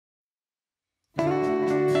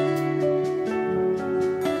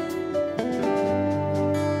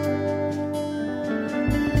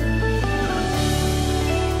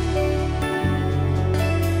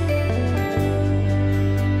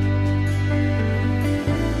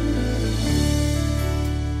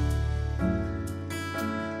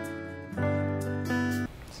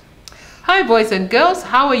Hi, boys and girls.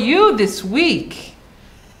 How are you this week?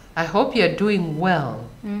 I hope you're doing well.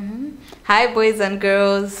 Hi, boys and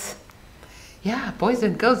girls. Yeah, boys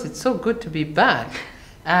and girls, it's so good to be back.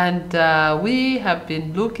 And we have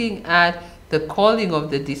been looking at the calling of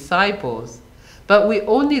the disciples. But we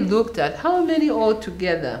only looked at how many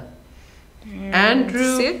altogether?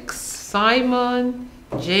 Andrew, 6. Simon,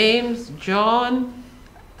 James, John,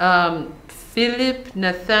 Philip,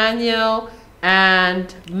 Nathaniel,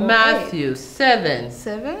 and Matthew. 7.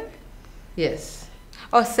 7? Yes.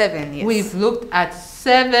 Oh, 7, yes. We've looked at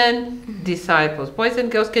 7 disciples. Boys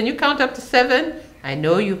and girls, can you count up to 7? I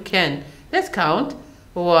know you can. Let's count.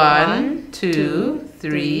 1, 2,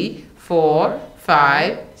 3, 4,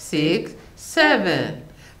 5, 6, 7.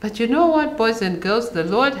 But you know what, boys and girls? The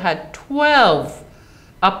Lord had 12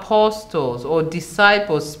 apostles or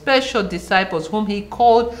disciples, special disciples, whom he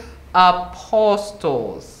called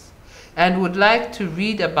apostles, and would like to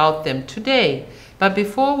read about them today. But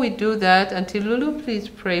before we do that, Auntie Lulu, please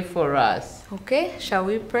pray for us. Okay, shall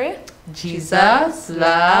we pray? Jesus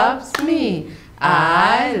loves me.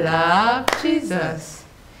 I love Jesus.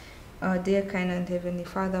 Our dear, kind, and heavenly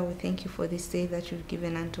Father, we thank you for this day that you've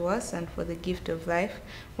given unto us and for the gift of life.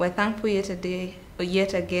 We're thankful yet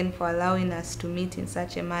again for allowing us to meet in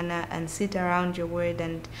such a manner and sit around your word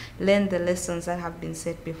and learn the lessons that have been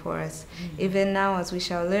set before us. Even now, as we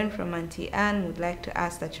shall learn from Auntie Anne, we'd like to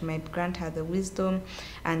ask that you might grant her the wisdom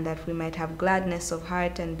and that we might have gladness of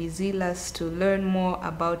heart and be zealous to learn more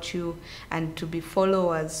about you and to be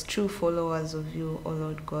followers, true followers of you, O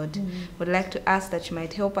Lord God. We'd like to ask that you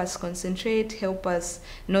might help us concentrate, help us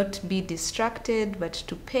not be distracted, but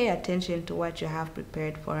to pay attention to what you have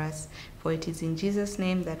prepared for us. For it is in Jesus'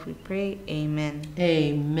 name that we pray. Amen.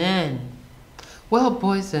 Amen. Well,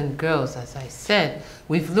 boys and girls, as I said,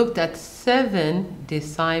 we've looked at 7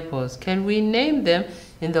 disciples. Can we name them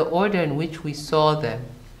in the order in which we saw them?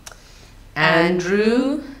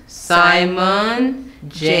 Andrew, Simon,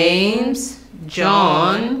 James,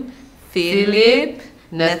 John, Philip,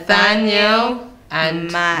 Nathaniel,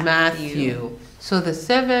 and Matthew. So the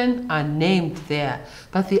 7 are named there.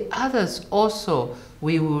 But the others also,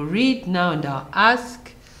 we will read now, and I'll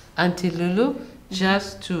ask Auntie Lulu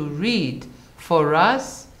just to read for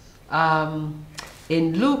us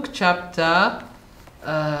in Luke chapter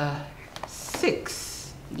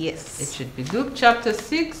 6. Yes. It should be Luke chapter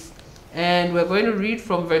 6, and we're going to read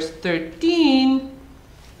from verse 13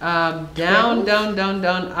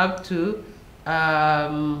 down up to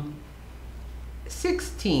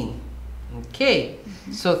 16. Okay,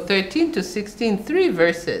 so 13 to 16, 3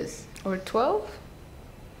 verses. Or 12?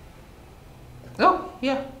 Oh,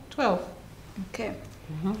 yeah, 12. Okay.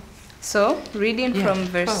 So, reading from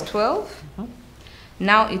verse 12. Mhm.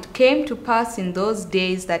 Now it came to pass in those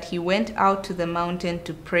days that he went out to the mountain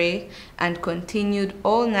to pray and continued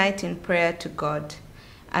all night in prayer to God.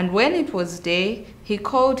 And when it was day, he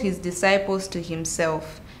called his disciples to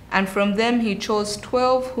himself, and from them he chose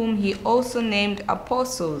 12, whom he also named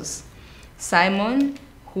apostles: Simon,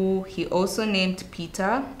 who he also named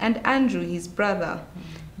Peter, and Andrew his brother,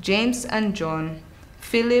 James and John,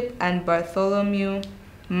 Philip and Bartholomew,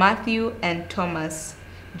 Matthew and Thomas,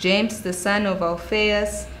 James the son of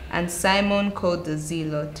Alphaeus, and Simon called the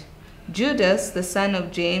Zealot, Judas the son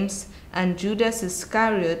of James, and Judas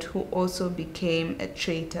Iscariot, who also became a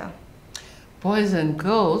traitor. Boys and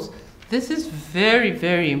girls, this is very,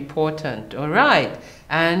 very important, all right?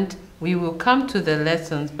 And we will come to the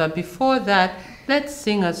lessons, but before that, let's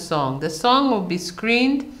sing a song. The song will be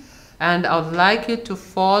screened, and I'd like you to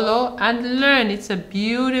follow and learn. It's a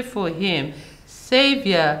beautiful hymn.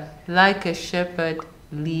 Savior, like a shepherd,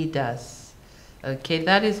 lead us. Okay,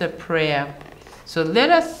 that is a prayer. So let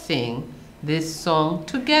us sing this song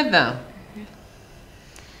together.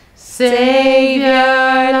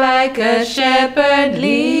 Savior, like a shepherd,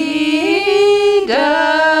 lead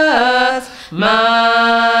us.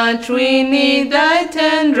 Much we need thy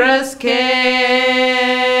tenderest care.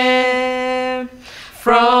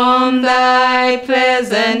 From thy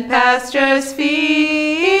pleasant pastures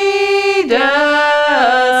feed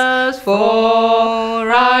us, for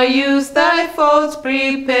our use thy folds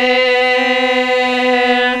prepare.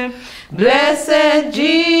 Blessed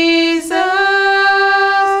Jesus,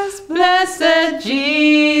 blessed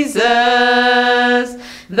Jesus,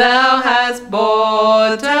 thou hast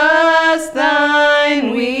bought us,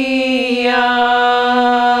 thine we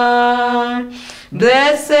are.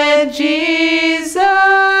 Blessed Jesus,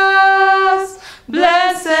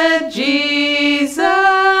 blessed Jesus,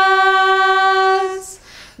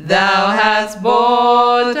 thou hast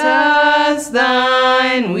bought us,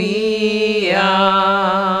 thine we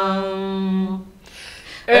are.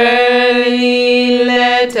 Early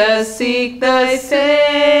seek the Savior.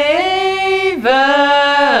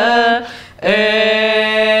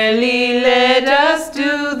 Early let us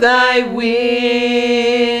do thy will.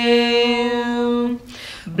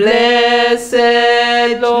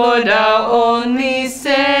 Blessed Lord, our only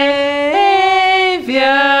Savior,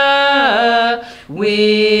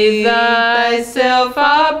 with thyself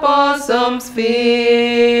our bosoms fill.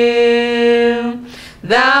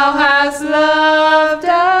 Thou hast loved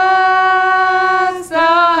us,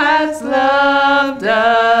 thou hast loved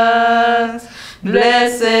us.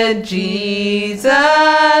 Blessed Jesus,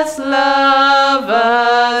 love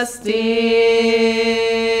us still.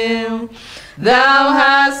 Thou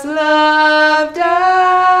hast loved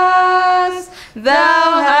us,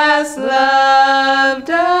 thou hast loved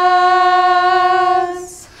us.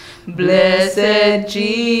 Blessed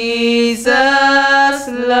Jesus,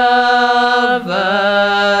 love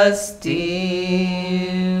us still.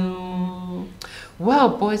 Well,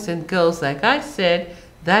 boys and girls, like I said,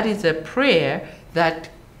 that is a prayer that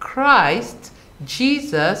Christ,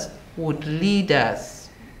 Jesus, would lead us.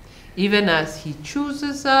 Even as he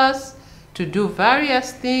chooses us to do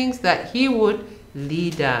various things, that he would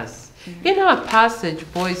lead us. In our passage,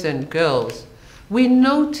 boys and girls, we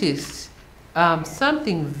noticed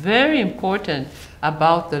something very important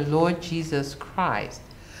about the Lord Jesus Christ.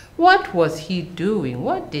 What was he doing?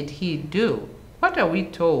 What did he do? What are we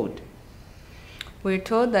told? We're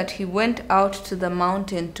told that he went out to the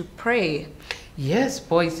mountain to pray. Yes,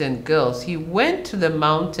 boys and girls, he went to the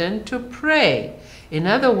mountain to pray. In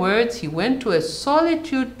other words, he went to a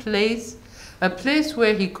solitude place, a place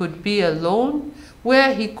where he could be alone,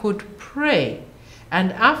 where he could pray.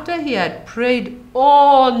 And after he had prayed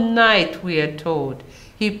all night, we are told,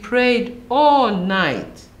 he prayed all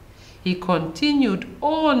night. He continued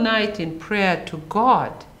all night in prayer to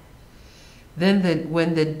God. Then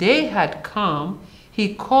when the day had come,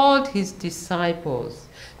 he called his disciples.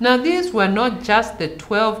 Now these were not just the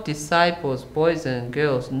 12 disciples, boys and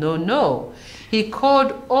girls. No, no. He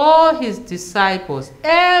called all his disciples,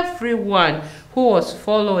 everyone who was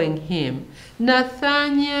following him.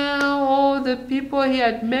 Nathanael, all the people he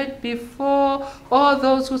had met before, all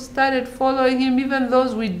those who started following him, even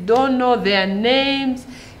those we don't know their names,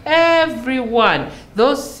 everyone.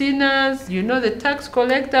 Those sinners, you know, the tax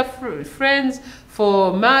collector friends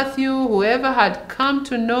for Matthew, whoever had come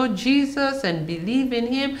to know Jesus and believe in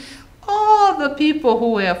him, all the people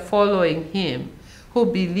who were following him, who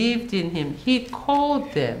believed in him, he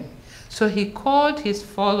called them. So he called his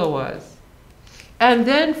followers. And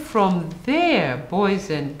then from there, boys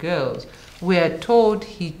and girls, we are told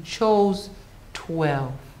he chose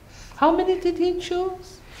 12. How many did he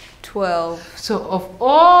choose? 12. So of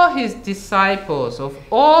all his disciples, of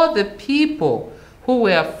all the people who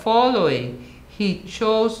were following, he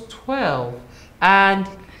chose 12. And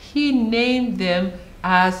he named them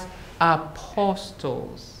as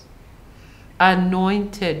apostles,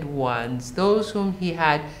 anointed ones, those whom he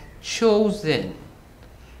had chosen.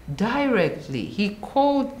 Directly, he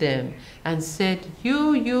called them and said,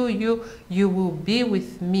 you will be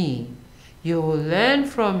with me. You will learn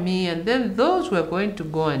from me. And then those were going to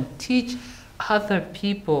go and teach other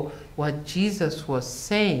people what Jesus was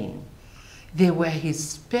saying. They were his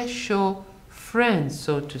special friends,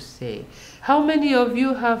 so to say. How many of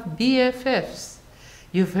you have BFFs?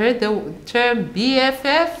 You've heard the term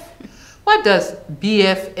BFF? What does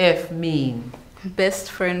BFF mean? Best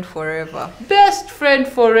friend forever. Best friend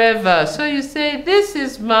forever. So you say, this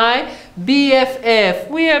is my BFF.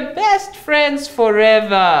 We are best friends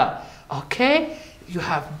forever. Okay? You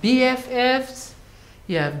have BFFs,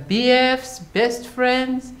 you have BFs, best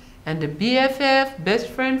friends, and the BFF, best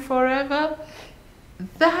friend forever.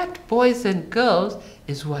 That, boys and girls,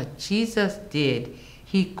 is what Jesus did.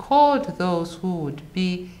 He called those who would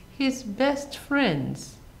be his best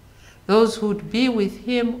friends. Those who would be with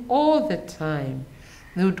him all the time.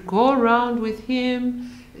 They would go around with him.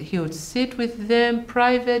 He would sit with them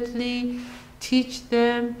privately, teach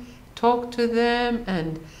them, talk to them,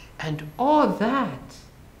 and all that.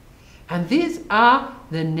 And these are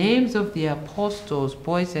the names of the apostles,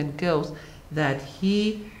 boys and girls, that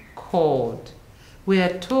he called. We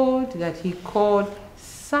are told that he called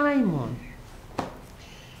Simon.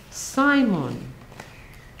 Simon,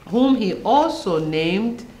 whom he also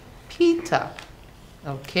named Peter.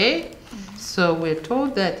 Okay? So we're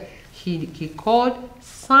told that he called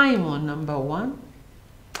Simon, number 1.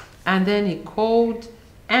 And then he called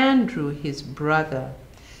Andrew, his brother,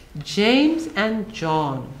 James and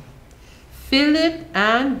John, Philip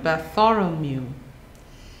and Bartholomew,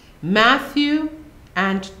 Matthew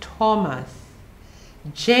and Thomas,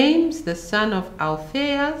 James the son of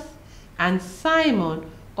Alphaeus, and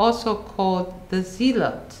Simon, also called the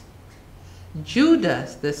Zealot,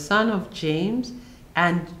 Judas, the son of James,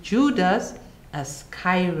 and Judas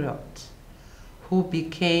Iscariot, who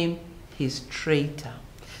became his traitor.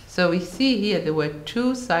 So we see here there were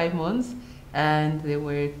two Simons and there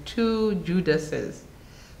were two Judases.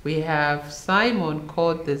 We have Simon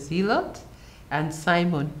called the Zealot and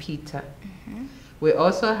Simon Peter. We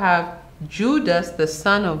also have Judas, the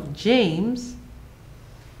son of James,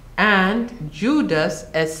 and Judas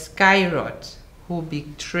Iscariot, who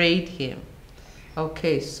betrayed him.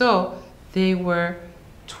 Okay, so they were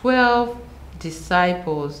 12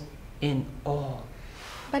 disciples in all.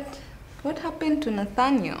 But what happened to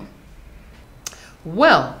Nathaniel?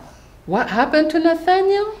 Well, what happened to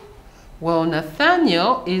Nathaniel? Well,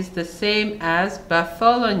 Nathaniel is the same as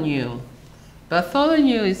Bartholomew.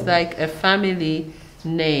 Bartholomew is like a family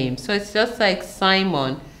name. So it's just like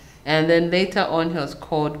Simon. And then later on he was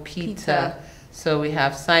called Peter. So we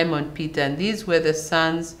have Simon Peter. And these were the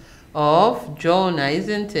sons of Jonah,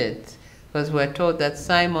 isn't it? Because we're told that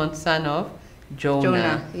Simon, son of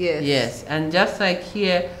Jonah. Yes. Yes. And just like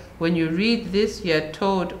here, when you read this, you're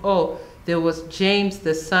told, oh, there was James,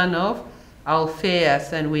 the son of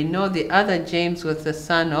Alphaeus. And we know the other James was the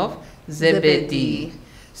son of Zebedee.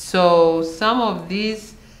 So some of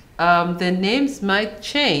these, the names might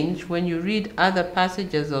change when you read other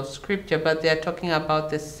passages of scripture, but they're talking about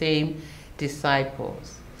the same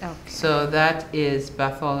disciples. Okay. So that is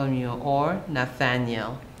Bartholomew or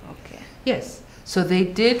Nathaniel. Okay. Yes. So they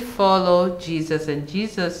did follow Jesus, and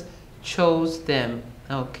Jesus chose them.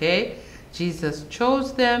 Okay? Jesus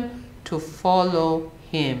chose them to follow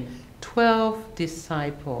him. 12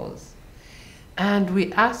 disciples. And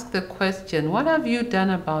we ask the question, what have you done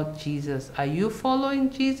about Jesus? Are you following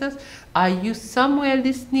Jesus? Are you somewhere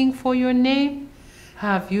listening for your name?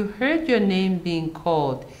 Have you heard your name being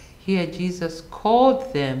called? Here Jesus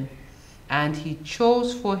called them, and he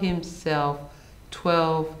chose for himself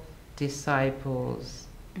 12 disciples.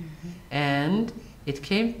 And it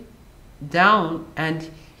came down, and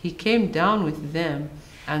he came down with them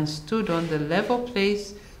and stood on the level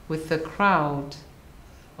place with the crowd,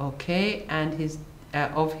 okay, and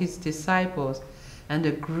of his disciples, and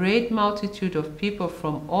a great multitude of people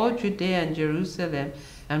from all Judea and Jerusalem,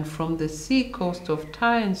 and from the sea coast of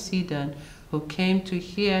Tyre and Sidon, who came to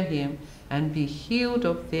hear him and be healed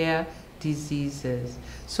of their diseases.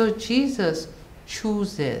 So Jesus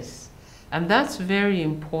chooses, and that's very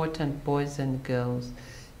important, boys and girls.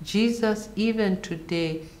 Jesus, even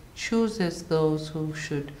today, chooses those who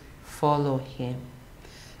should follow him.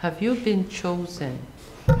 Have you been chosen?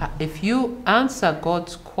 If you answer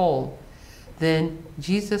God's call, then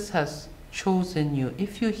Jesus has chosen you.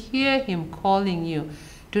 If you hear him calling you,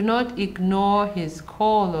 do not ignore his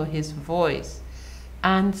call or his voice.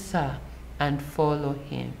 Answer and follow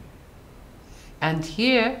him. And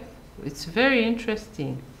here, it's very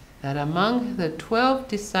interesting that among the 12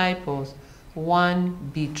 disciples,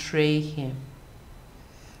 one betrayed him.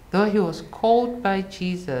 Though he was called by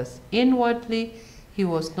Jesus, inwardly he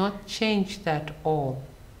was not changed at all.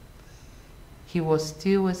 He was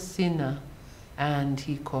still a sinner, and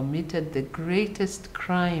he committed the greatest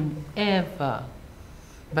crime ever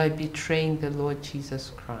by betraying the Lord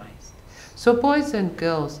Jesus Christ. So boys and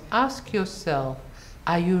girls, ask yourself,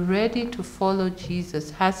 are you ready to follow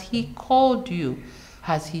Jesus? Has he called you?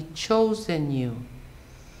 Has he chosen you?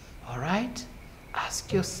 All right?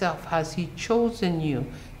 Ask yourself, has he chosen you?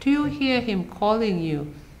 Do you hear him calling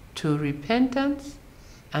you to repentance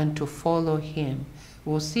and to follow him?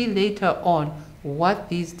 We'll see later on what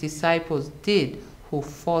these disciples did who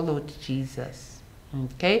followed Jesus.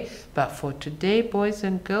 Okay? But for today, boys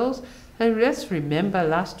and girls, let's remember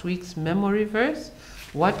last week's memory verse.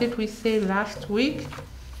 What did we say last week?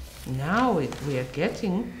 Now we are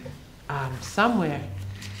getting somewhere.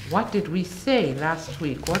 What did we say last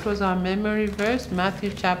week? What was our memory verse?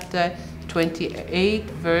 Matthew chapter 28,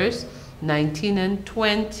 verse 19 and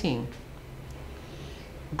 20.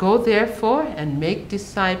 Go therefore and make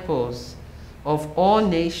disciples of all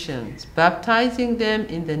nations, baptizing them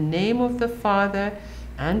in the name of the Father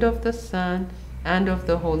and of the Son and of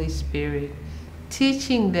the Holy Spirit,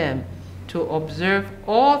 teaching them to observe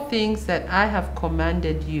all things that I have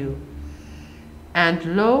commanded you.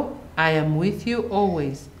 And lo, I am with you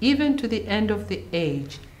always, even to the end of the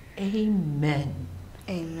age. Amen.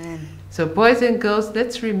 Amen. So boys and girls,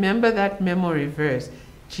 let's remember that memory verse.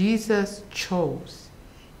 Jesus chose.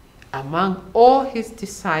 Among all his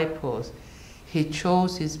disciples, he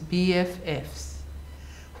chose his BFFs,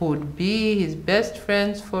 who would be his best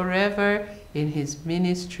friends forever in his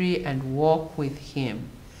ministry and walk with him.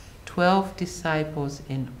 12 disciples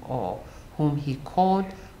in all, whom he called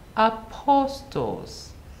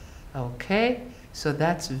apostles. Okay? So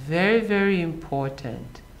that's very, very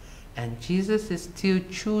important. And Jesus is still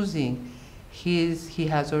choosing. He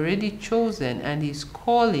has already chosen and he's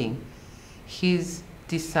calling his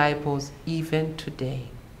disciples even today.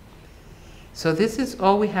 So this is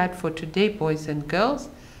all we had for today, boys and girls.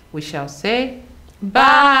 We shall say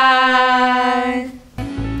bye.